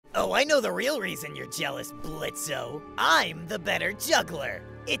Oh, I know the real reason you're jealous, Blitzo. I'm the better juggler.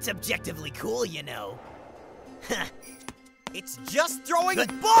 It's objectively cool, you know. It's just throwing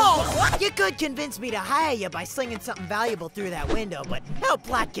balls! You could convince me to hire you by slinging something valuable through that window, but how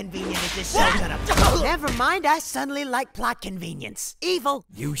plot convenient is this show gonna be? Never mind, I suddenly like plot convenience. Evil.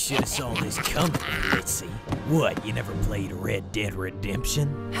 You should have saw this coming, Blitzy. What, you never played Red Dead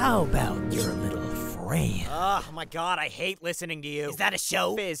Redemption? How about your little friend? Oh my god, I hate listening to you. Is that a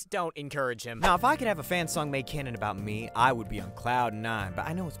show? Fizz, don't encourage him. Now, if I could have a fan song made canon about me, I would be on cloud 9, but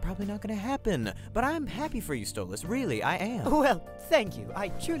I know it's probably not gonna happen. But I'm happy for you, Stolas, really, I am. Well, thank you. I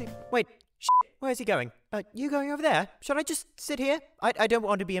truly... Wait, where's he going? You going over there? Should I just sit here? I don't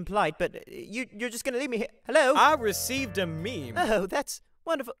want to be impolite, but you're just gonna leave me here. Hello? I received a meme. Oh, that's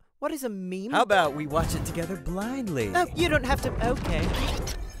wonderful. What is a meme? How about we watch it together blindly? Oh, you don't have to... Okay.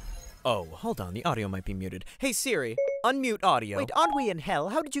 Oh, hold on, the audio might be muted. Hey Siri, unmute audio. Wait, aren't we in hell?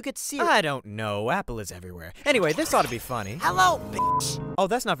 How did you get Siri? I don't know, Apple is everywhere. Anyway, this ought to be funny. Hello, bitch. Oh,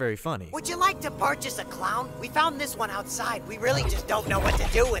 that's not very funny. Would you like to purchase a clown? We found this one outside. We really just don't know what to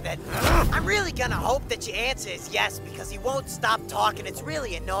do with it. I'm really gonna hope that your answer is yes, because he won't stop talking. It's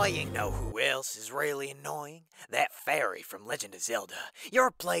really annoying. You know who else is really annoying? That fairy from Legend of Zelda. You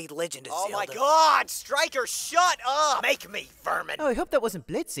ever played Legend of Zelda? Oh my god, Striker, shut up! Make me, vermin. Oh, I hope that wasn't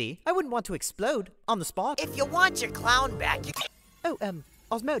Blitzy. I wouldn't want to explode on the spot. If you want your clown back, you... Oh,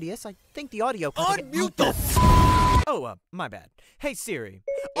 Osmodius, I think the audio... Unmute the Oh, my bad. Hey Siri,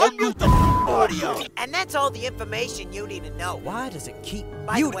 unmute the audio. And that's all the information you need to know. Why does it keep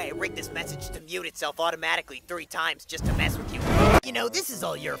By the way, I rigged this message to mute itself automatically 3 times just to mess with you. You know, this is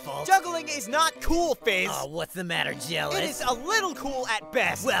all your fault. Juggling is not cool, Fizz. Oh, what's the matter, jealous? It is a little cool at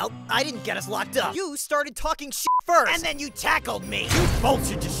best. Well, I didn't get us locked up. You started talking shit first. And then you tackled me. You both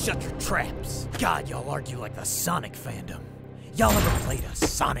should just shut your traps. God, y'all argue like the Sonic fandom. Y'all ever played a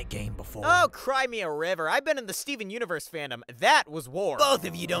Sonic game before? Oh, cry me a river. I've been in the Steven Universe fandom. That was war. Both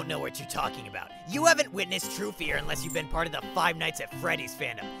of you don't know what you're talking about. You haven't witnessed true fear unless you've been part of the Five Nights at Freddy's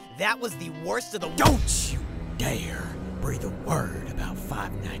fandom. That was the worst of the... Don't you dare breathe a word about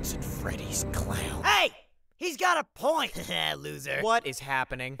Five Nights at Freddy's, clown. Hey! He's got a point. Loser. What is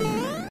happening?